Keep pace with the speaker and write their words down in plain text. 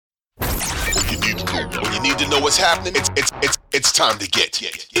When you need to know what's happening, it's time to get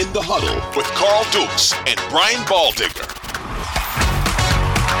in the huddle with Carl Dukes and Brian Baldinger.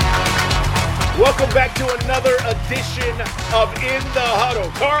 Welcome back to another edition of In the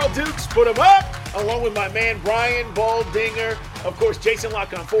Huddle. Carl Dukes, put him up, along with my man Brian Baldinger. Of course, Jason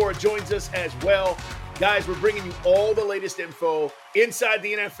Lock-on-4 joins us as well. Guys, we're bringing you all the latest info inside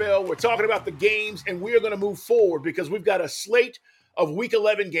the NFL. We're talking about the games, and we are going to move forward because we've got a slate of Week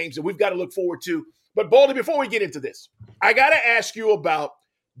 11 games that we've got to look forward to. But, Baldy, before we get into this, I got to ask you about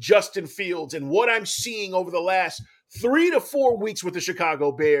Justin Fields and what I'm seeing over the last 3 to 4 weeks with the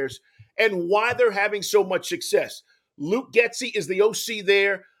Chicago Bears and why they're having so much success. Luke Getsy is the OC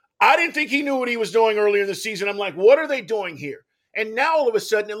there. I didn't think he knew what he was doing earlier in the season. I'm like, what are they doing here? And now all of a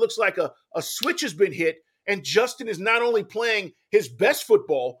sudden it looks like a switch has been hit, and Justin is not only playing his best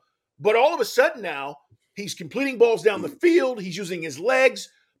football, but all of a sudden now he's completing balls down the field. He's using his legs.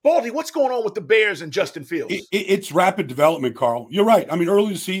 Baldy, what's going on with the Bears and Justin Fields? It's rapid development, Carl. You're right. I mean, early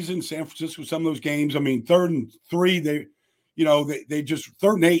in the season, San Francisco, some of those games, I mean, 3rd and 3, they just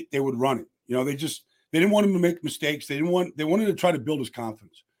 3rd and 8, they would run it. They didn't want him to make mistakes. They wanted to try to build his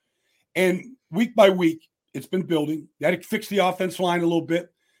confidence. And week by week, it's been building. They had to fix the offense line a little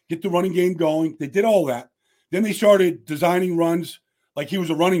bit, get the running game going. They did all that. Then they started designing runs like he was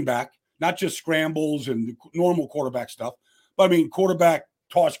a running back, not just scrambles and normal quarterback stuff, but I mean, quarterback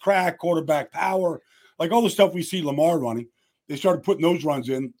toss crack, quarterback power, like all the stuff we see Lamar running. They started putting those runs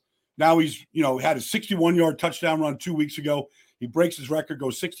in. Now he's, had a 61-yard touchdown run 2 weeks ago. He breaks his record,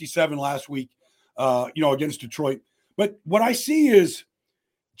 goes 67 last week, against Detroit. But what I see is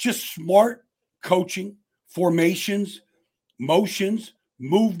just smart coaching, formations, motions,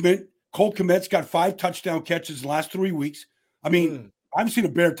 movement. Cole Kmet's got 5 touchdown catches in the last 3 weeks. I mean, I haven't seen a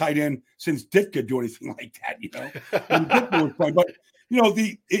Bear tight end since Ditka do anything like that, And Ditka was playing. But,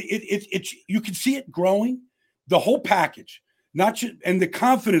 you can see it growing, the whole package, not just, and the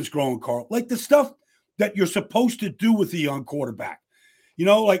confidence growing, Carl, like the stuff that you're supposed to do with a young quarterback.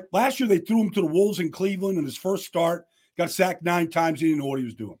 Like last year they threw him to the Wolves in Cleveland in his first start, got sacked 9 times. He didn't know what he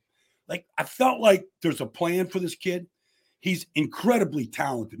was doing. Like, I felt like there's a plan for this kid. He's incredibly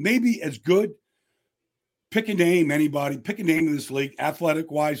talented, maybe as good. Pick a name, anybody. Pick a name in this league.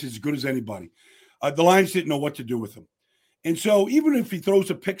 Athletic-wise, as good as anybody. The Lions didn't know what to do with him. And so even if he throws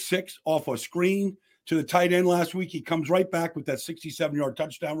a pick 6 off a screen to the tight end last week, he comes right back with that 67-yard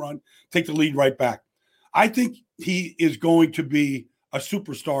touchdown run, take the lead right back. I think he is going to be a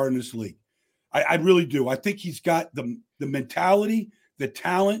superstar in this league. I really do. I think he's got the mentality, the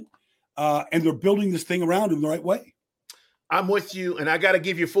talent, and they're building this thing around him the right way. I'm with you, and I got to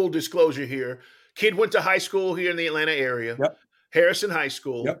give you full disclosure here. Kid went to high school here in the Atlanta area, Harrison High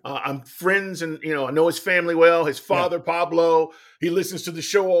School. I'm friends, and I know his family well. His father, Pablo, he listens to the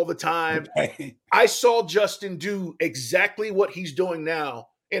show all the time. Okay. I saw Justin do exactly what he's doing now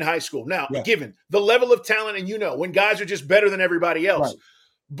in high school. Now, given the level of talent, and when guys are just better than everybody else. Right.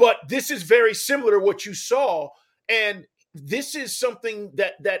 But this is very similar to what you saw, and this is something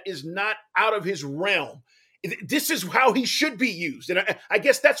that is not out of his realm. This is how he should be used. And I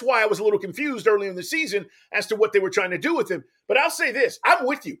guess that's why I was a little confused early in the season as to what they were trying to do with him. But I'll say this, I'm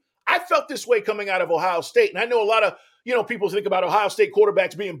with you. I felt this way coming out of Ohio State. And I know a lot of, people think about Ohio State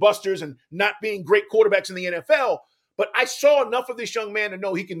quarterbacks being busters and not being great quarterbacks in the NFL. But I saw enough of this young man to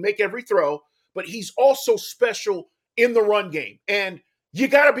know he can make every throw, but he's also special in the run game. And you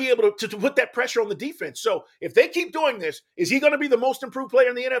got to be able to put that pressure on the defense. So if they keep doing this, is he going to be the most improved player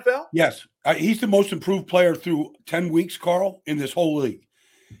in the NFL? Yes. He's the most improved player through 10 weeks, Carl, in this whole league.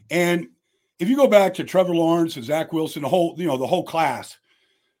 And if you go back to Trevor Lawrence and Zach Wilson, the whole class,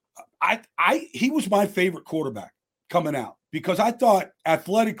 he was my favorite quarterback coming out because I thought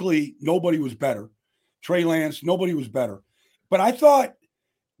athletically nobody was better. Trey Lance, nobody was better. But I thought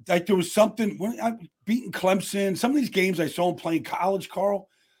like there was something when I beating Clemson, some of these games I saw him playing college, Carl,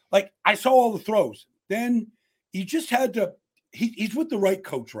 like I saw all the throws. Then he just had to, he's with the right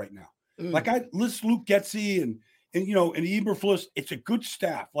coach right now. Like I list Luke Getsy and Eberflus, it's a good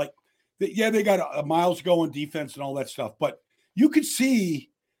staff. Like, they got a Miles Go on defense and all that stuff, but you could see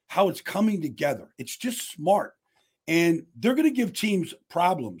how it's coming together. It's just smart. And they're going to give teams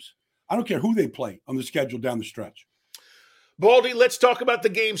problems. I don't care who they play on the schedule down the stretch. Baldy, let's talk about the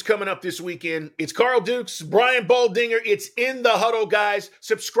games coming up this weekend. It's Carl Dukes, Brian Baldinger. It's In the Huddle, guys.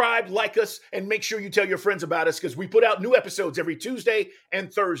 Subscribe, like us, and make sure you tell your friends about us because we put out new episodes every Tuesday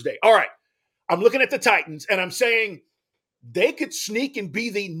and Thursday. All right, I'm looking at the Titans, and I'm saying they could sneak and be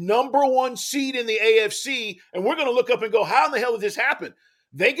the number 1 seed in the AFC, and we're going to look up and go, how in the hell did this happen?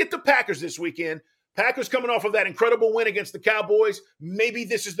 They get the Packers this weekend. Packers coming off of that incredible win against the Cowboys. Maybe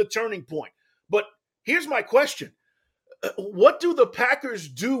this is the turning point. But here's my question. What do the Packers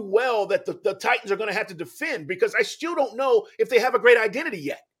do well that the Titans are going to have to defend? Because I still don't know if they have a great identity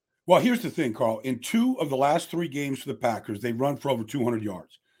yet. Well, here's the thing, Carl. In 2 of the last 3 games for the Packers, they run for over 200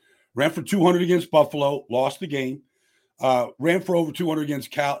 yards. Ran for 200 against Buffalo, lost the game. Ran for over 200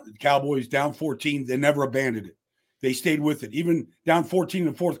 against Cowboys, down 14. They never abandoned it. They stayed with it, even down 14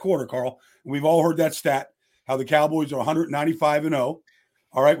 in the fourth quarter, Carl. We've all heard that stat, how the Cowboys are 195-0,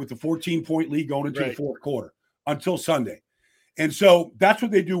 all right, with the 14-point lead going into the fourth quarter until Sunday. And so that's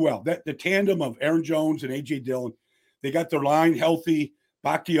what they do well. The tandem of Aaron Jones and A.J. Dillon, they got their line healthy.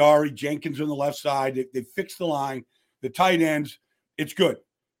 Bakhtiari, Jenkins on the left side. They fixed the line. The tight ends, it's good.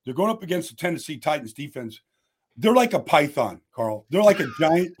 They're going up against the Tennessee Titans defense. They're like a python, Carl. They're like a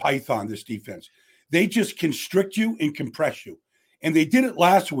giant python, this defense. They just constrict you and compress you. And they did it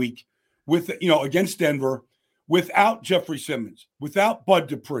last week with, against Denver without Jeffrey Simmons, without Bud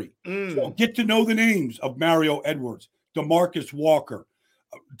Dupree. So get to know the names of Mario Edwards, DeMarcus Walker,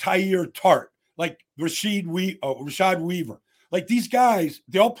 Tyir Tart, like Rashad Weaver. Like these guys,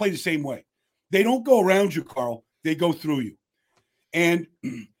 they all play the same way. They don't go around you, Carl. They go through you. And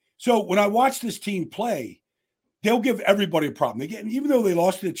so when I watch this team play, they'll give everybody a problem. Even though they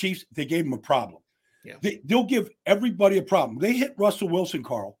lost to the Chiefs, they gave them a problem. Yeah. They'll give everybody a problem. They hit Russell Wilson,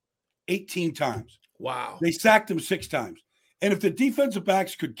 Carl, 18 times. Wow. They sacked him 6 times. And if the defensive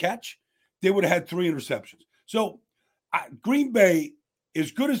backs could catch, they would have had 3 interceptions. So Green Bay,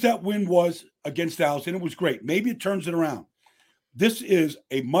 as good as that win was against Dallas, and it was great, maybe it turns it around. This is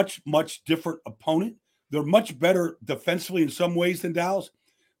a much, much different opponent. They're much better defensively in some ways than Dallas.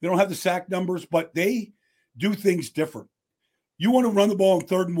 They don't have the sack numbers, but they do things different. You want to run the ball in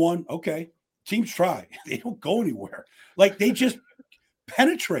 3rd and 1? Okay. Teams try. They don't go anywhere. Like they just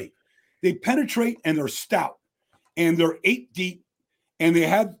penetrate. They penetrate and they're stout. And they're 8 deep. And they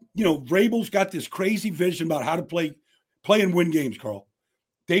have, Vrabel's got this crazy vision about how to play and win games, Carl.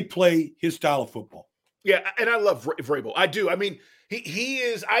 They play his style of football. Yeah, and I love Vrabel. I do. I mean, he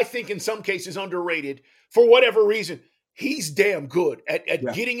is, I think, in some cases underrated for whatever reason. He's damn good at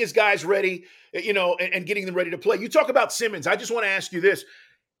getting his guys ready, and getting them ready to play. You talk about Simmons. I just want to ask you this.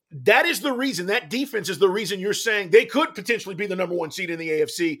 That is the reason, that defense is the reason you're saying they could potentially be the number 1 seed in the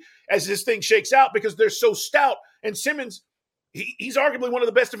AFC as this thing shakes out because they're so stout. And Simmons, he's arguably one of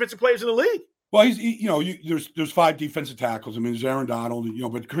the best defensive players in the league. Well, there's 5 defensive tackles. I mean, there's Aaron Donald,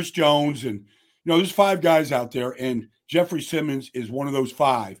 but Chris Jones and, there's 5 guys out there, and Jeffrey Simmons is one of those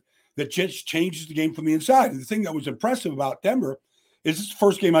 5 that just changes the game from the inside. And the thing that was impressive about Denver is this is the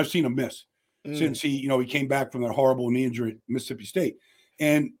first game I've seen him miss since he came back from that horrible knee injury at Mississippi State.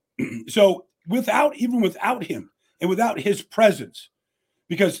 And so without him and without his presence,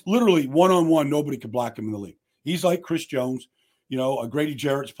 because literally one-on-one, nobody could block him in the league. He's like Chris Jones, a Grady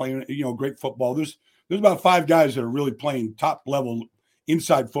Jarrett's playing, great football. There's about 5 guys that are really playing top level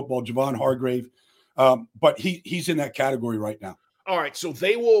inside football, Javon Hargrave. But he's in that category right now. All right, so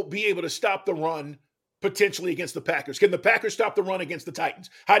they will be able to stop the run potentially against the Packers. Can the Packers stop the run against the Titans?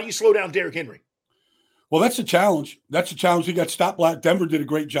 How do you slow down Derrick Henry? Well, that's a challenge. He got stopped. Denver did a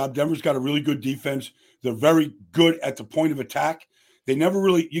great job. Denver's got a really good defense. They're very good at the point of attack. They never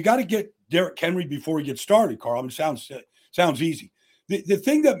really – you got to get Derrick Henry before he gets started, Carl. I mean, it sounds easy. The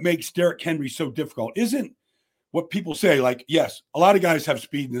thing that makes Derrick Henry so difficult isn't what people say. Like, yes, a lot of guys have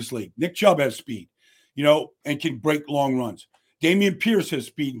speed in this league. Nick Chubb has speed, and can break long runs. Dameon Pierce has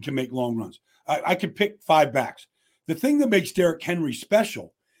speed and can make long runs. I could pick 5 backs. The thing that makes Derrick Henry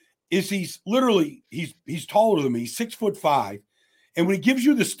special is he's taller than me. He's 6'5", and when he gives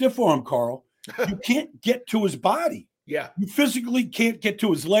you the stiff arm, Carl, you can't get to his body. Yeah, you physically can't get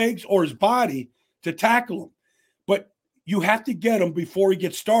to his legs or his body to tackle him. But you have to get him before he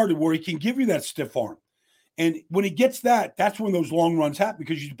gets started, where he can give you that stiff arm. And when he gets that, that's when those long runs happen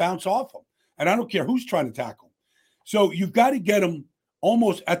because you bounce off him. And I don't care who's trying to tackle him. So you've got to get him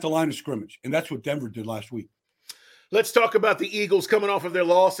almost at the line of scrimmage, and that's what Denver did last week. Let's talk about the Eagles coming off of their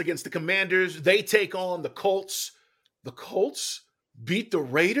loss against the Commanders. They take on the Colts. The Colts beat the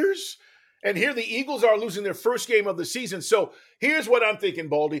Raiders? And here the Eagles are losing their first game of the season. So here's what I'm thinking,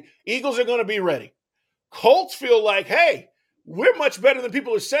 Baldy. Eagles are going to be ready. Colts feel like, hey, we're much better than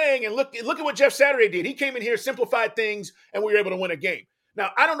people are saying. And look at what Jeff Saturday did. He came in here, simplified things, and we were able to win a game.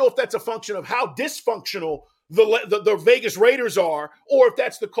 Now, I don't know if that's a function of how dysfunctional the Vegas Raiders are or if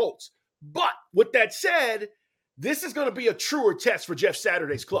that's the Colts. But with that said, this is going to be a truer test for Jeff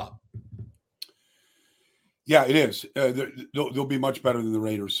Saturday's club. Yeah, it is. They'll be much better than the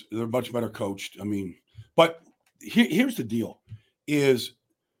Raiders. They're much better coached. I mean, but here's the deal: is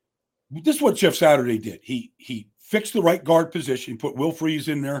this is what Jeff Saturday did? He fixed the right guard position, put Will Freeze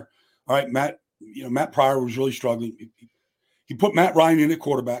in there. All right, Matt Pryor was really struggling. He put Matt Ryan in at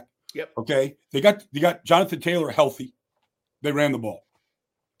quarterback. Yep. Okay. They got Jonathan Taylor healthy. They ran the ball.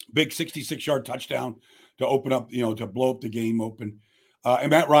 Big 66-yard touchdown to open up, to blow up the game open.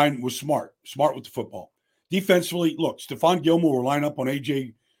 And Matt Ryan was smart with the football. Defensively, look, Stephon Gilmore will line up on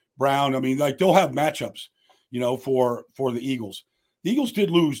A.J. Brown. I mean, they'll have matchups, for the Eagles. The Eagles did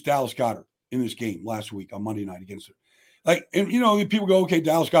lose Dallas Goedert in this game last week on Monday night against them. People go, okay,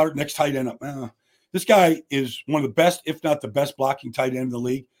 Dallas Goedert, next tight end up. This guy is one of the best, if not the best, blocking tight end in the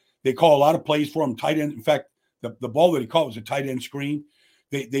league. They call a lot of plays for him, tight end. In fact, the ball that he caught was a tight end screen.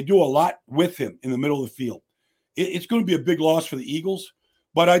 They do a lot with him in the middle of the field. It's going to be a big loss for the Eagles,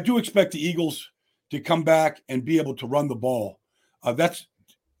 but I do expect the Eagles to come back and be able to run the ball.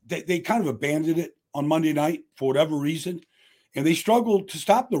 They kind of abandoned it on Monday night for whatever reason, and they struggled to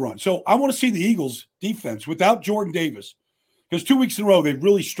stop the run. So I want to see the Eagles defense without Jordan Davis, because 2 weeks in a row they've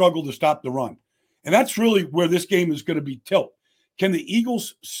really struggled to stop the run. And that's really where this game is going to be tilt. Can the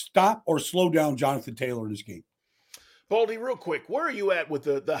Eagles stop or slow down Jonathan Taylor in this game? Baldy, real quick, where are you at with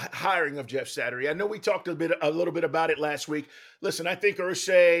the hiring of Jeff Saturday? I know we talked a little bit about it last week. Listen, I think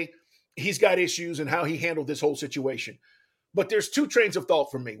Irsay, he's got issues in how he handled this whole situation. But there's two trains of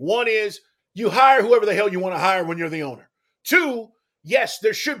thought for me. One is you hire whoever the hell you want to hire when you're the owner. Two, yes,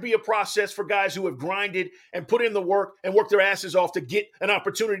 there should be a process for guys who have grinded and put in the work and worked their asses off to get an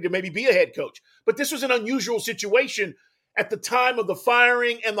opportunity to maybe be a head coach. But this was an unusual situation at the time of the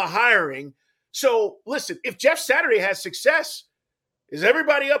firing and the hiring. So, listen, if Jeff Saturday has success, is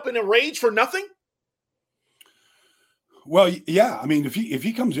everybody up in a rage for nothing? Well, yeah. I mean, if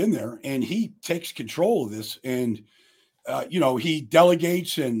he comes in there and he takes control of this and, he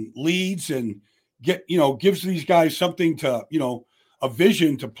delegates and leads and gives these guys something to, a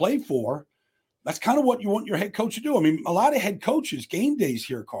vision to play for, that's kind of what you want your head coach to do. I mean, a lot of head coaches, game days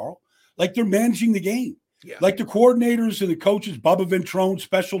here, Carl, like they're managing the game. Yeah. Like the coordinators and the coaches, Bubba Ventrone,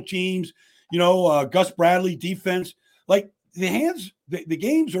 special teams, Gus Bradley, defense, like the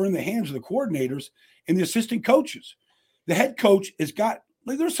games are in the hands of the coordinators and the assistant coaches. The head coach has got,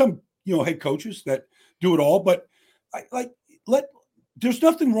 there's some, head coaches that do it all, but there's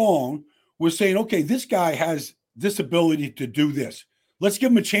nothing wrong with saying, okay, this guy has this ability to do this. Let's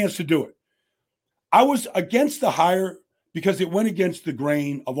give him a chance to do it. I was against the hire because it went against the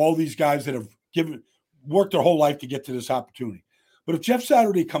grain of all these guys that have worked their whole life to get to this opportunity. But if Jeff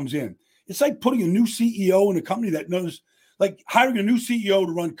Saturday comes in, it's like putting a new CEO in a company that knows, like hiring a new CEO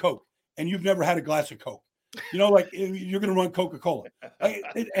to run Coke, and you've never had a glass of Coke. You're going to run Coca-Cola.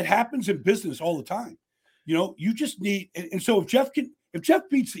 It happens in business all the time. You just need, and so if Jeff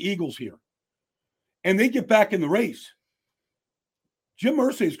beats the Eagles here, and they get back in the race, Jim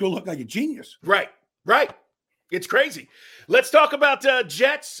Irsay is going to look like a genius. Right. It's crazy. Let's talk about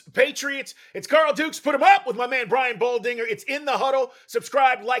Jets, Patriots. It's Carl Dukes. Put him up with my man Brian Baldinger. It's In the Huddle.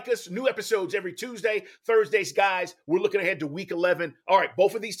 Subscribe, like us. New episodes every Tuesday, Thursdays, guys. We're looking ahead to Week 11. All right,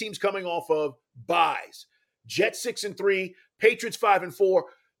 both of these teams coming off of byes. Jets 6-3, Patriots 5-4.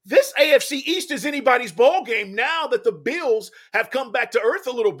 This AFC East is anybody's ball game now that the Bills have come back to earth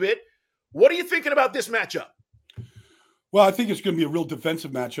a little bit. What are you thinking about this matchup? Well, I think it's going to be a real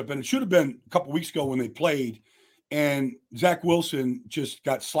defensive matchup, and it should have been a couple weeks ago when they played, and Zach Wilson just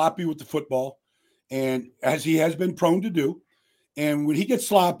got sloppy with the football, and as he has been prone to do. And when he gets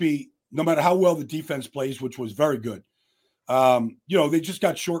sloppy, no matter how well the defense plays, which was very good, they just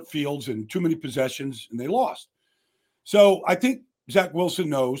got short fields and too many possessions, and they lost. So I think Zach Wilson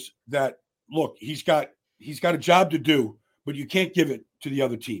knows that, look, he's got a job to do, but you can't give it to the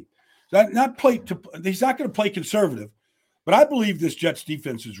other team. He's not going to play conservative, but I believe this Jets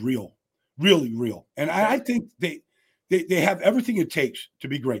defense is real, really real. And I think they have everything it takes to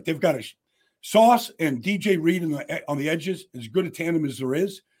be great. They've got a Sauce and DJ Reed on the edges, as good a tandem as there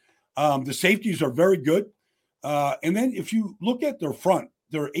is. The safeties are very good. And then if you look at their front,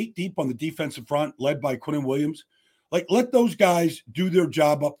 they're 8 deep on the defensive front, led by Quinnen Williams. Let those guys do their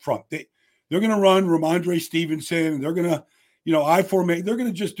job up front. They're going to run Ramondre Stevenson, and they're going to, I formate. They're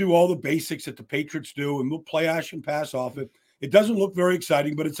going to just do all the basics that the Patriots do, and we'll play action pass off it. It doesn't look very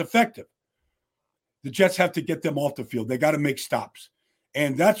exciting, but it's effective. The Jets have to get them off the field. They got to make stops.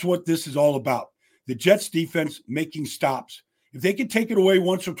 And that's what this is all about. The Jets defense making stops. If they can take it away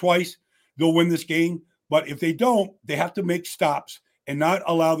once or twice, they'll win this game. But if they don't, they have to make stops and not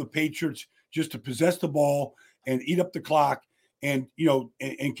allow the Patriots just to possess the ball and eat up the clock and,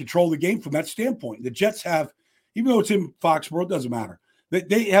 and control the game from that standpoint. The Jets have, even though it's in Foxborough, it doesn't matter.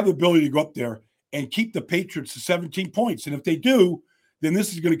 They have the ability to go up there and keep the Patriots to 17 points. And if they do, then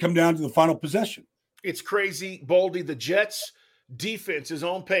this is going to come down to the final possession. It's crazy, Baldy. The Jets defense is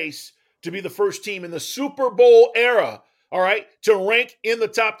on pace to be the first team in the Super Bowl era, all right, to rank in the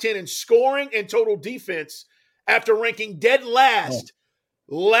top 10 in scoring and total defense after ranking dead last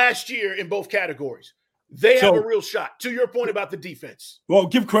last year in both categories. They have a real shot. To your point about the defense. Well,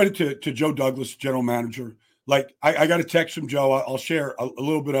 give credit to Joe Douglas, general manager. Like, I got a text from Joe. I'll share a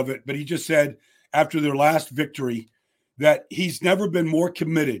little bit of it, but he just said after their last victory that he's never been more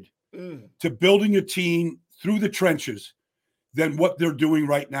committed to building a team through the trenches than what they're doing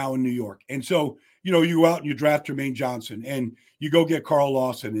right now in New York. And so, you know, you go out and you draft Jermaine Johnson and you go get Carl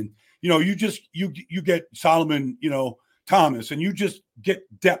Lawson and, you know, you get Solomon, you know, Thomas, and you just get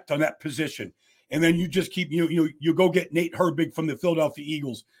depth on that position. And then you just keep, you go get Nate Herbig from the Philadelphia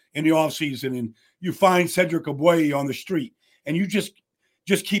Eagles in the offseason, and you find Cedric Ogbuehi on the street, and you just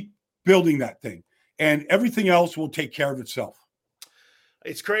keep building that thing. And everything else will take care of itself.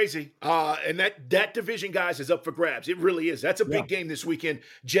 It's crazy. And that division, guys, is up for grabs. It really is. That's a big game this weekend,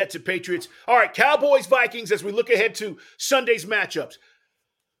 Jets and Patriots. All right, Cowboys, Vikings, as we look ahead to Sunday's matchups.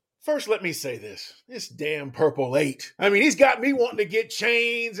 First, let me say this damn Purple 8. I mean, he's got me wanting to get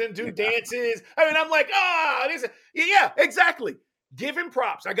chains and do dances. I mean, I'm like, yeah, exactly. Give him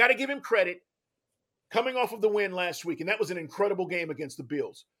props. I got to give him credit coming off of the win last week, and that was an incredible game against the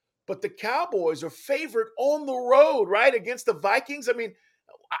Bills. But the Cowboys are favored on the road, right, against the Vikings. I mean,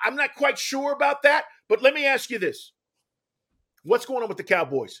 I'm not quite sure about that, but let me ask you this. What's going on with the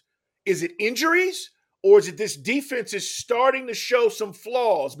Cowboys? Is it injuries? Or is it this defense is starting to show some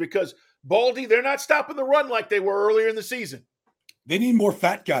flaws? Because, Baldy, they're not stopping the run like they were earlier in the season. They need more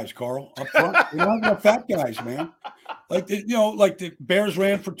fat guys, Carl, up front. They don't have enough fat guys, man. Like the Bears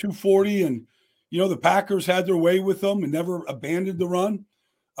ran for 240, and, the Packers had their way with them and never abandoned the run.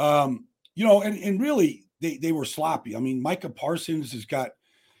 And really, they were sloppy. I mean, Micah Parsons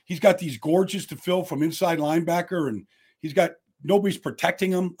he's got these gorges to fill from inside linebacker, and nobody's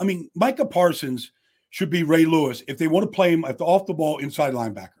protecting him. I mean, Micah Parsons should be Ray Lewis if they want to play him at the off the ball inside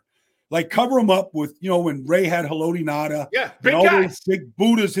linebacker. Like, cover him up with, when Ray had Haloti Ngata, big and all guys. those big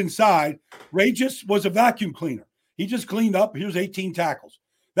Buddhas inside. Ray just was a vacuum cleaner. He just cleaned up. Here's 18 tackles.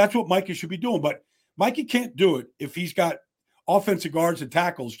 That's what Micah should be doing. But Micah can't do it if he's got offensive guards and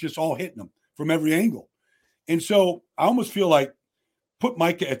tackles just all hitting him from every angle. And so I almost feel like put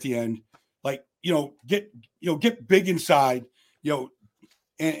Micah at the end, like, get big inside,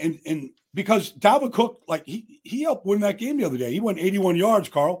 and because Dalvin Cook, like he helped win that game the other day. He went 81 yards,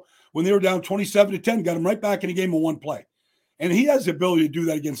 Carl, when they were down 27-10, got him right back in a game of one play. And he has the ability to do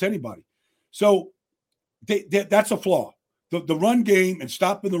that against anybody. So that's a flaw. The run game and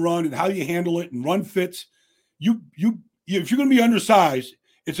stopping the run and how you handle it and run fits. If you're going to be undersized,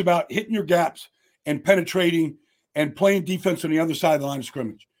 it's about hitting your gaps and penetrating and playing defense on the other side of the line of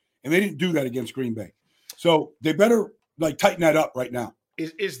scrimmage. And they didn't do that against Green Bay. So they better tighten that up right now.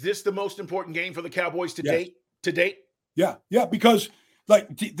 Is this the most important game for the Cowboys to date? Yeah, because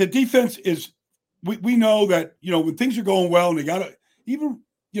the defense is. We know that when things are going well and they got to even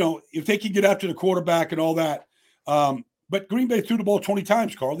if they can get after the quarterback and all that. But Green Bay threw the ball 20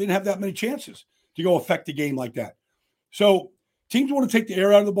 times, Carl. They didn't have that many chances to go affect the game like that. So teams want to take the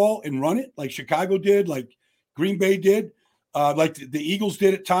air out of the ball and run it like Chicago did, like Green Bay did, like the Eagles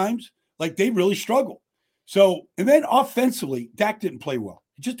did at times. Like they really struggle. So, and then offensively, Dak didn't play well.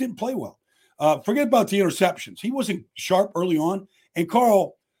 He just didn't play well. Forget about the interceptions. He wasn't sharp early on. And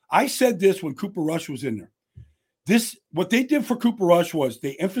Carl, I said this when Cooper Rush was in there. What they did for Cooper Rush was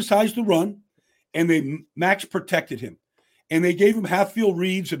they emphasized the run and they max protected him. And they gave him half-field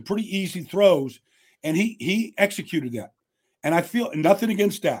reads and pretty easy throws. And he executed that. And I feel nothing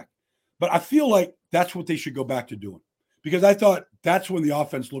against Dak, but I feel like that's what they should go back to doing. Because I thought that's when the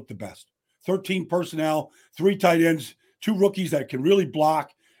offense looked the best. 13 personnel, 3 tight ends, 2 rookies that can really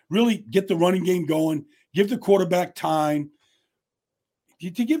block, really get the running game going, give the quarterback time. To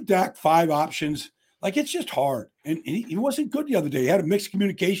give Dak 5 options, like it's just hard. And he wasn't good the other day. He had a mixed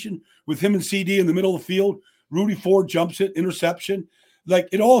communication with him and CD in the middle of the field. Rudy Ford jumps it, interception. Like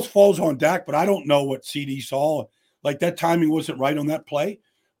it all falls on Dak, but I don't know what CD saw. Like that timing wasn't right on that play.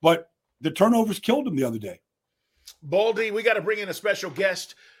 But the turnovers killed him the other day. Baldy, we got to bring in a special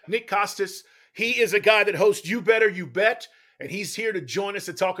guest, Nick Kostos. He is a guy that hosts You Better You Bet, and he's here to join us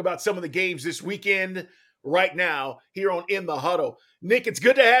to talk about some of the games this weekend right now here on In the Huddle. Nick, it's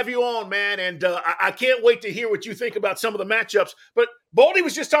good to have you on, man, and I can't wait to hear what you think about some of the matchups. But Baldy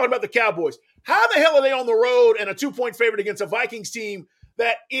was just talking about the Cowboys. How the hell are they on the road and a 2-point favorite against a Vikings team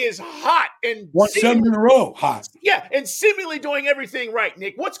that is hot and 7 in a row hot? Yeah, and seemingly doing everything right,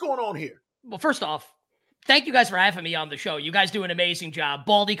 Nick. What's going on here? Well, first off, Thank you guys for having me on the show. You guys do an amazing job.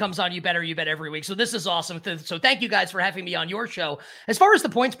 Baldy comes on You Bet every week. So this is awesome. So thank you guys for having me on your show. As far as the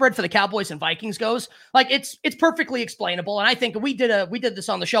point spread for the Cowboys and Vikings goes, like it's perfectly explainable. And I think we did this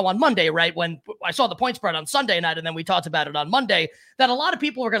on the show on Monday, right? When I saw the point spread on Sunday night and then we talked about it on Monday, that a lot of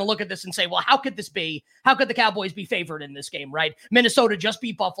people are going to look at this and say, well, how could this be? How could the Cowboys be favored in this game, right? Minnesota just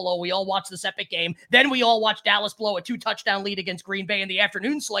beat Buffalo. We all watched this epic game. Then we all watched Dallas blow a 2-touchdown lead against Green Bay in the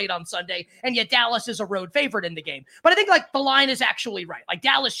afternoon slate on Sunday. And yet Dallas is a road favorite in the game. But I think like the line is actually right. Like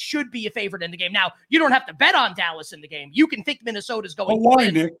Dallas should be a favorite in the game. Now, you don't have to bet on Dallas in the game. You can think Minnesota's going to why,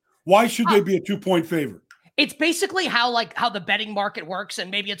 win. Nick? Why should they be a 2-point favorite? It's basically how the betting market works. And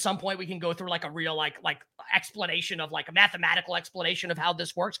maybe at some point we can go through like a real like explanation of like a mathematical explanation of how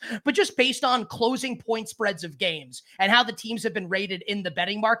this works, but just based on closing point spreads of games and how the teams have been rated in the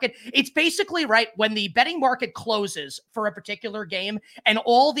betting market. It's basically right when the betting market closes for a particular game and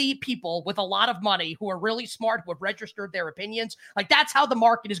all the people with a lot of money who are really smart, who have registered their opinions, like that's how the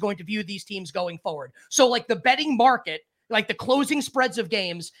market is going to view these teams going forward. So like the betting market, like the closing spreads of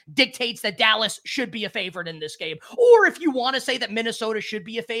games dictates that Dallas should be a favorite in this game. Or if you want to say that Minnesota should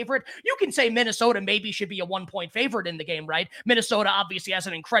be a favorite, you can say Minnesota maybe should be a 1-point favorite in the game, right? Minnesota obviously has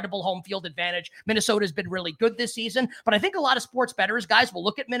an incredible home field advantage. Minnesota's been really good this season, but I think a lot of sports bettors, guys, will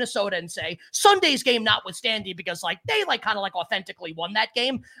look at Minnesota and say Sunday's game notwithstanding, because like they like kind of like authentically won that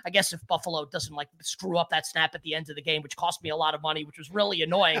game. I guess if Buffalo doesn't like screw up that snap at the end of the game, which cost me a lot of money, which was really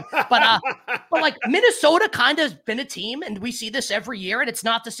annoying. But like Minnesota kind of has been a team, and we see this every year, and it's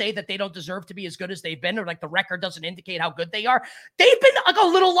not to say that they don't deserve to be as good as they've been, or like the record doesn't indicate how good they are. They've been like a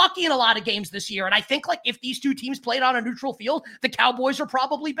little lucky in a lot of games this year, and I think like if these two teams played on a neutral field, the Cowboys are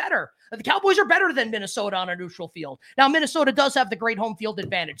probably better. The Cowboys are better than Minnesota on a neutral field. Now, Minnesota does have the great home field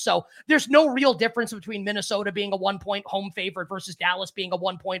advantage, so there's no real difference between Minnesota being a 1-point home favorite versus Dallas being a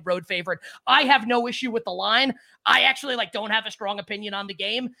 1-point road favorite. I have no issue with the line. I actually like don't have a strong opinion on the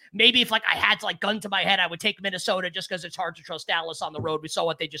game. Maybe if like I had to like gun to my head, I would take Minnesota just because it's hard to trust Dallas on the road. We saw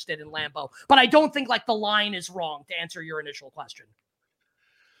what they just did in Lambeau. But I don't think like the line is wrong, to answer your initial question.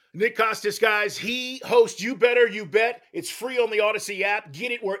 Nick Kostos, guys, he hosts You Better You Bet. It's free on the Odyssey app.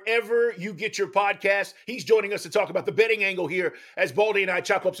 Get it wherever you get your podcast. He's joining us to talk about the betting angle here as Baldy and I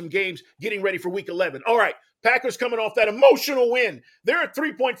chop up some games getting ready for Week 11. All right, Packers coming off that emotional win. They're a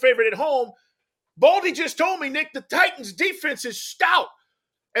 3-point favorite at home. Baldy just told me, Nick, the Titans' defense is stout.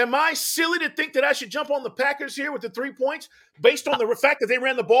 Am I silly to think that I should jump on the Packers here with the 3 points based on the fact that they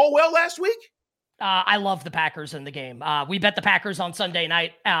ran the ball well last week? I love the Packers in the game. We bet the Packers on Sunday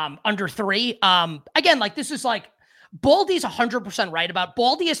night under 3. Again, like this is like Baldy's 100% right about.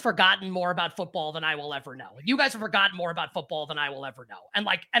 Baldy has forgotten more about football than I will ever know. You guys have forgotten more about football than I will ever know. And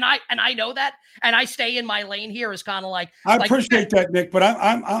like, and I know that, and I stay in my lane here is kind of like. I appreciate that, Nick, but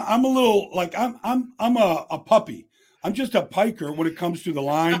I'm a little like I'm a puppy. I'm just a piker when it comes to the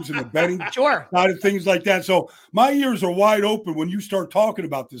lines and the betting sure. side of things like that. So my ears are wide open when you start talking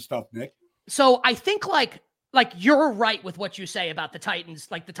about this stuff, Nick. So I think like you're right with what you say about the Titans,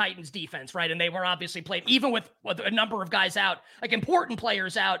 like the Titans defense, right? And they were obviously played even with a number of guys out, like important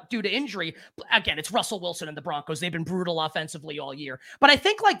players out due to injury. Again, it's Russell Wilson and the Broncos. They've been brutal offensively all year. But I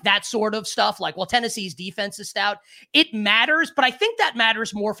think like that sort of stuff, like, well, Tennessee's defense is stout. It matters, but I think that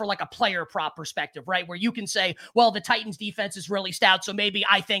matters more for like a player prop perspective, right? Where you can say, well, the Titans defense is really stout. So maybe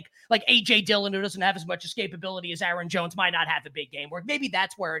I think like A.J. Dillon, who doesn't have as much escapability as Aaron Jones, might not have a big game, where maybe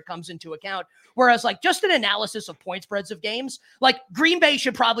that's where it comes into account. Whereas like just an analysis of point spreads of games, like Green Bay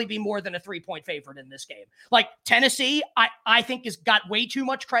should probably be more than a 3-point favorite in this game. Like Tennessee, I think has got way too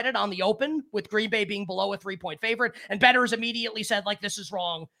much credit on the open with Green Bay being below a 3-point favorite, and bettors immediately said like, this is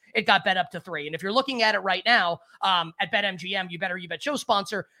wrong. It got bet up to 3. And if you're looking at it right now at BetMGM, You Bet show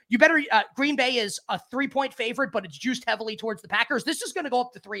sponsor, Green Bay is a 3-point favorite, but it's juiced heavily towards the Packers. This is going to go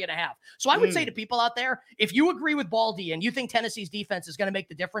up to 3.5. So I would say to people out there, if you agree with Baldy and you think Tennessee's defense is going to make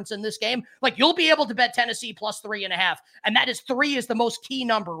the difference in this game, like you'll be able to bet Tennessee plus 3.5. And that is 3 is the most key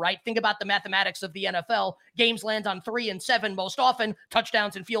number, right? Think about the mathematics of the NFL. Games land on 3 and 7 most often,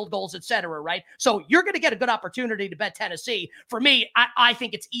 touchdowns and field goals, etc. Right? So you're going to get a good opportunity to bet Tennessee. For me, I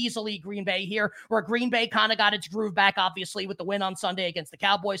think it's easily Green Bay here, where Green Bay kind of got its groove back, obviously, with the win on Sunday against the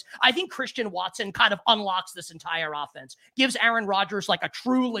Cowboys. I think Christian Watson kind of unlocks this entire offense, gives Aaron Rodgers like a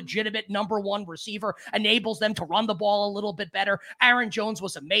true, legitimate number 1 receiver, enables them to run the ball a little bit better. Aaron Jones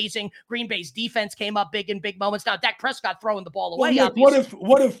was amazing. Green Bay's defense came up big in big moments. Now, Dak Prescott throwing the ball away. Well, Nick,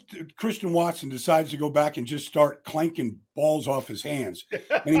 what if Christian Watson decides to go back and just start clanking balls off his hands,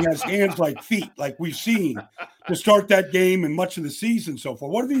 and he has hands like feet, like we've seen to start that game and much of the season so far?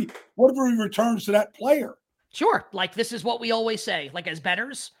 What if he returns to that player? Sure. Like, this is what we always say, like as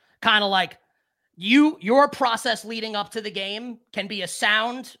bettors, kind of like Your process leading up to the game can be as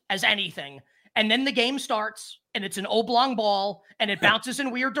sound as anything. And then the game starts and it's an oblong ball and it bounces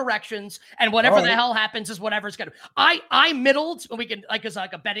in weird directions. And whatever the hell happens is whatever's going to. I middled, and we can, like, it's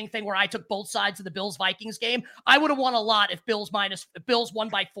like a betting thing where I took both sides of the Bills Vikings game. I would have won a lot if Bills won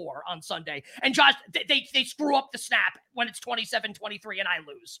by 4 on Sunday. And Josh, they screw up the snap when it's 27-23 and I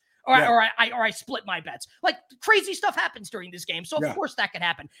lose. Or I split my bets. Like, crazy stuff happens during this game. So of course that could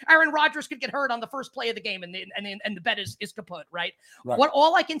happen. Aaron Rodgers could get hurt on the first play of the game and the bet is kaput, right? What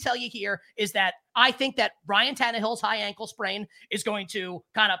all I can tell you here is that I think that Ryan Tannehill's high ankle sprain is going to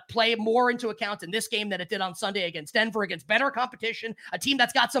kind of play more into account in this game than it did on Sunday against Denver, against better competition, a team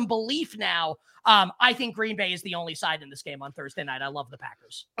that's got some belief now. I think Green Bay is the only side in this game on Thursday night. I love the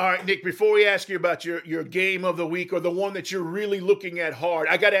Packers. All right, Nick, before we ask you about your game of the week or the one that you're really looking at hard,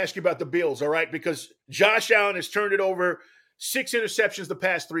 I got to ask you about the Bills, all right? Because Josh Allen has turned it over 6 interceptions the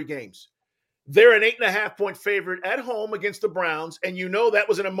past 3 games. They're an 8.5-point favorite at home against the Browns, and you know that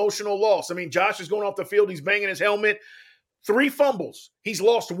was an emotional loss. I mean, Josh is going off the field. He's banging his helmet. 3 fumbles. He's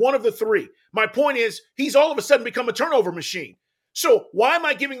lost 1 of the 3. My point is he's all of a sudden become a turnover machine. So why am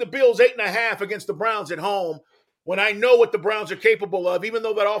I giving the Bills 8.5 against the Browns at home when I know what the Browns are capable of, even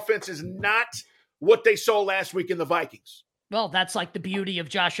though that offense is not what they saw last week in the Vikings? Well, that's like the beauty of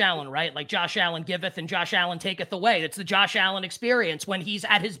Josh Allen, right? Like Josh Allen giveth and Josh Allen taketh away. It's the Josh Allen experience. When he's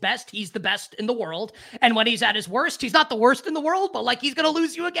at his best, he's the best in the world. And when he's at his worst, he's not the worst in the world, but like he's going to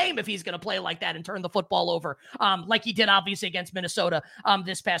lose you a game if he's going to play like that and turn the football over, like he did obviously against Minnesota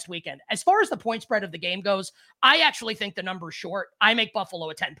this past weekend. As far as the point spread of the game goes, I actually think the number's short. I make Buffalo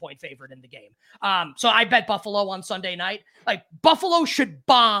a 10-point favorite in the game. So I bet Buffalo on Sunday night. Like, Buffalo should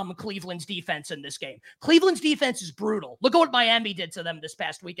bomb Cleveland's defense in this game. Cleveland's defense is brutal. Look at what Miami did to them this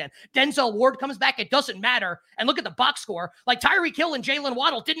past weekend. Denzel Ward comes back. It doesn't matter. And look at the box score. Like, Tyreek Hill and Jalen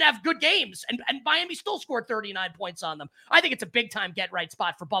Waddle didn't have good games, and Miami still scored 39 points on them. I think it's a big-time get-right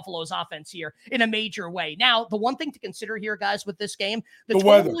spot for Buffalo's offense here in a major way. Now, the one thing to consider here, guys, with this game, the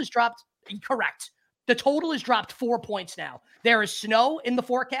total is dropped. Correct. The total has dropped 4 points now. There is snow in the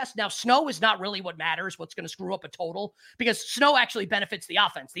forecast. Now, snow is not really what matters, what's going to screw up a total, because snow actually benefits the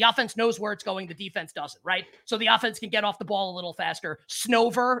offense. The offense knows where it's going. The defense doesn't, right? So the offense can get off the ball a little faster.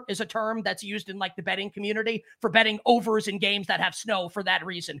 Snover is a term that's used in like the betting community for betting overs in games that have snow for that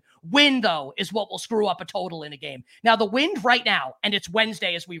reason. Wind, though, is what will screw up a total in a game. Now, the wind right now, and it's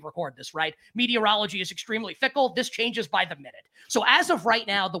Wednesday as we record this, right? Meteorology is extremely fickle. This changes by the minute. So as of right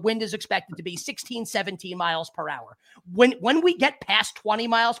now, the wind is expected to be 17 miles per hour. When we get past 20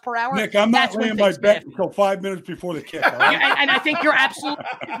 miles per hour, Nick, I'm not laying my bet until 5 minutes before the kick. All right? and I think you're absolutely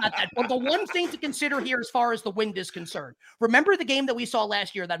right about that. But the one thing to consider here as far as the wind is concerned, remember the game that we saw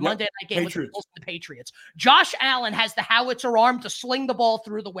last year, that Monday night game with the Patriots. Josh Allen has the howitzer arm to sling the ball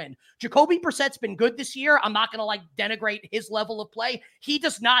through the wind. Jacoby Brissett's been good this year. I'm not going to denigrate his level of play. He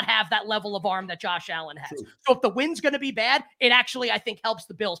does not have that level of arm that Josh Allen has. True. So if the wind's going to be bad, it actually, I think, helps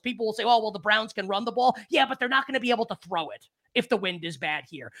the Bills. People will say, oh, well, the Browns can run the ball. Yeah, but they're not going to be able to throw it if the wind is bad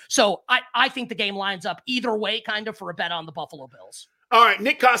here. So I think the game lines up either way, kind of, for a bet on the Buffalo Bills. All right,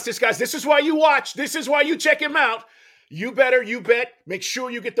 Nick Kostos, guys, this is why you watch. This is why you check him out. You better, you bet. Make sure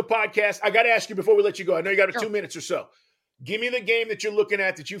you get the podcast. I got to ask you before we let you go. I know you got 2 minutes or so. Give me the game that you're looking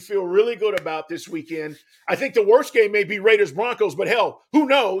at that you feel really good about this weekend. I think the worst game may be Raiders-Broncos, but hell, who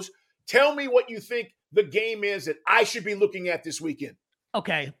knows? Tell me what you think the game is that I should be looking at this weekend.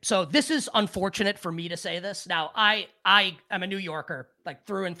 Okay, so this is unfortunate for me to say this. Now, I am a New Yorker, like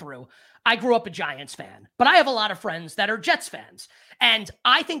through and through. I grew up a Giants fan, but I have a lot of friends that are Jets fans. And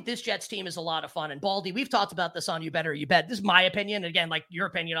I think this Jets team is a lot of fun. And Baldy, we've talked about this on You Better You Bet. This is my opinion. Again, like, your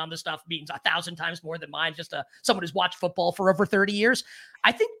opinion on this stuff means 1,000 times more than mine, just someone who's watched football for over 30 years.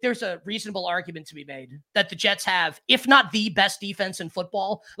 I think there's a reasonable argument to be made that the Jets have, if not the best defense in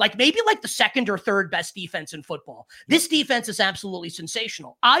football, like maybe like the second or third best defense in football. This defense is absolutely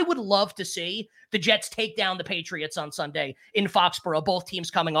sensational. I would love to see the Jets take down the Patriots on Sunday in Foxborough, both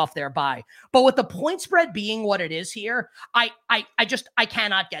teams coming off their bye. But with the point spread being what it is here, I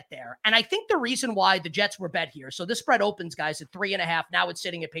cannot get there. And I think the reason why the Jets were bet here, so this spread opens, guys, at 3.5. Now it's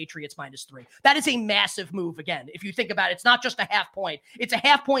sitting at Patriots -3. That is a massive move. Again, if you think about it, it's not just a half point. It's a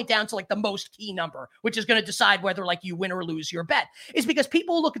half point down to like the most key number, which is going to decide whether like you win or lose your bet. Is because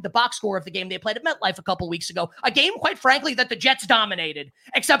people look at the box score of the game they played at MetLife a couple weeks ago, a game, quite frankly, that the Jets dominated,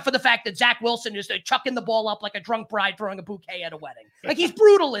 except for the fact that Zach Wilson is chucking the ball up like a drunk bride throwing a bouquet at a wedding. Like, he's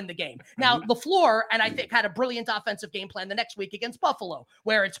brutal in the game. Now, LaFleur, and I think, had a brilliant offensive game plan the next week against Buffalo,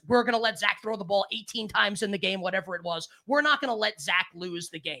 where we're going to let Zach throw the ball 18 times in the game, whatever it was. We're not going to let Zach lose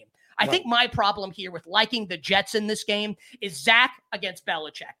the game. I think my problem here with liking the Jets in this game is Zach against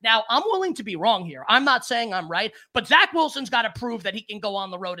Belichick. Now, I'm willing to be wrong here. I'm not saying I'm right, but Zach Wilson's got to prove that he can go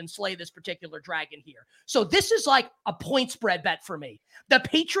on the road and slay this particular dragon here. So this is like a point spread bet for me. The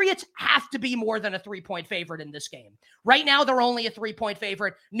Patriots have to be more than a 3-point favorite in this game. Right now, they're only a 3-point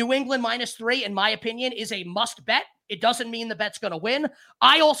favorite. New England -3, in my opinion, is a must bet. It doesn't mean the bet's going to win.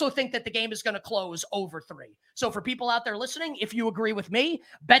 I also think that the game is going to close over 3. So for people out there listening, if you agree with me,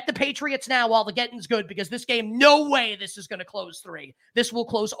 bet the Patriots now while the getting's good, because this game, no way this is going to close 3. This will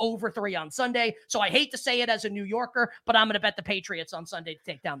close over 3 on Sunday. So I hate to say it as a New Yorker, but I'm going to bet the Patriots on Sunday to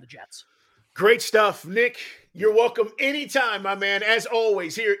take down the Jets. Great stuff, Nick. You're welcome anytime, my man. As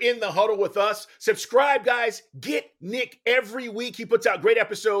always, here in the huddle with us. Subscribe, guys. Get Nick every week. He puts out great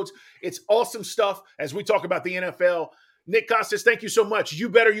episodes. It's awesome stuff as we talk about the NFL. Nick Kostos, thank you so much. You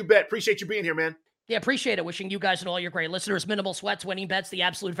better, you bet. Appreciate you being here, man. Yeah, appreciate it. Wishing you guys and all your great listeners minimal sweats, winning bets, the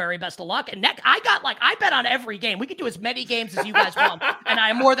absolute very best of luck. And Nick, I bet on every game. We can do as many games as you guys want. And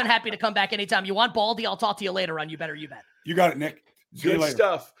I'm more than happy to come back anytime you want. Baldy, I'll talk to you later on You Better, You Bet. You got it, Nick. Good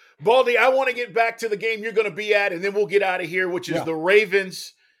stuff. Baldy, I want to get back to the game you're going to be at, and then we'll get out of here, which is the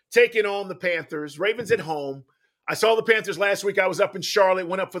Ravens taking on the Panthers. Ravens at home. I saw the Panthers last week. I was up in Charlotte,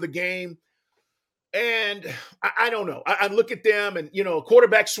 went up for the game. And I don't know. I look at them and, a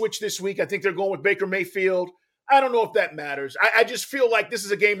quarterback switch this week. I think they're going with Baker Mayfield. I don't know if that matters. I just feel like this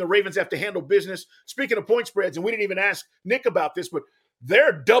is a game the Ravens have to handle business. Speaking of point spreads, and we didn't even ask Nick about this, but they're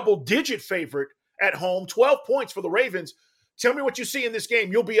a double-digit favorite at home, 12 points for the Ravens. Tell me what you see in this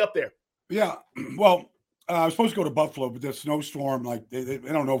game. You'll be up there. Yeah. Well, I was supposed to go to Buffalo, but the snowstorm, I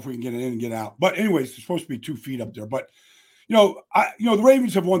don't know if we can get it in and get out. But anyways, it's supposed to be 2 feet up there. But, the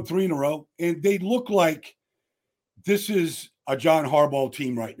Ravens have won 3 in a row, and they look like this is a John Harbaugh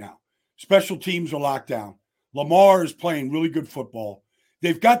team right now. Special teams are locked down. Lamar is playing really good football.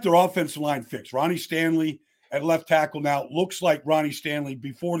 They've got their offensive line fixed. Ronnie Stanley at left tackle now looks like Ronnie Stanley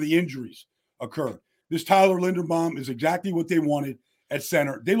before the injuries occurred. This Tyler Linderbaum is exactly what they wanted at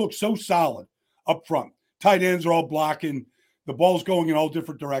center. They look so solid up front. Tight ends are all blocking. The ball's going in all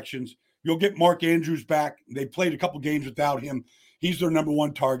different directions. You'll get Mark Andrews back. They played a couple games without him. He's their number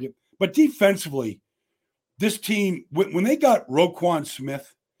 1 target. But defensively, this team, when they got Roquan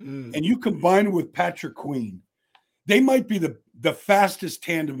Smith and you combine it with Patrick Queen, they might be the fastest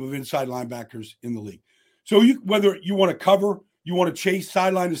tandem of inside linebackers in the league. So whether you want to cover, you want to chase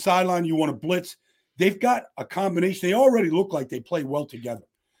sideline to sideline, you want to blitz, they've got a combination. They already look like they play well together.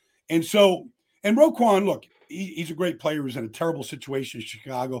 And Roquan, look, he's a great player. He's in a terrible situation in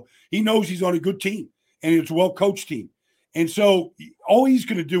Chicago. He knows he's on a good team, and it's a well-coached team. And so all he's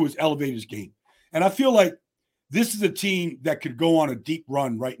going to do is elevate his game. And I feel like this is a team that could go on a deep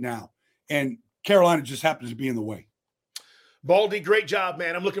run right now. And Carolina just happens to be in the way. Baldy, great job,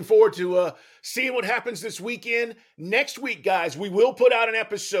 man. I'm looking forward to seeing what happens this weekend. Next week, guys, we will put out an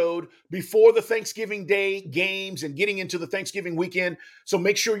episode before the Thanksgiving Day games and getting into the Thanksgiving weekend. So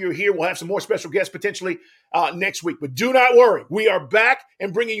make sure you're here. We'll have some more special guests potentially next week. But do not worry. We are back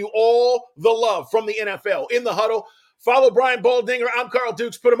and bringing you all the love from the NFL. In the Huddle, follow Brian Baldinger. I'm Carl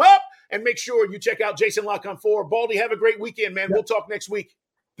Dukes. Put him up. And make sure you check out Jason Lock on 4. Baldy, have a great weekend, man. We'll talk next week.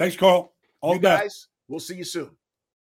 Thanks, Carl. All you guys, we'll see you soon.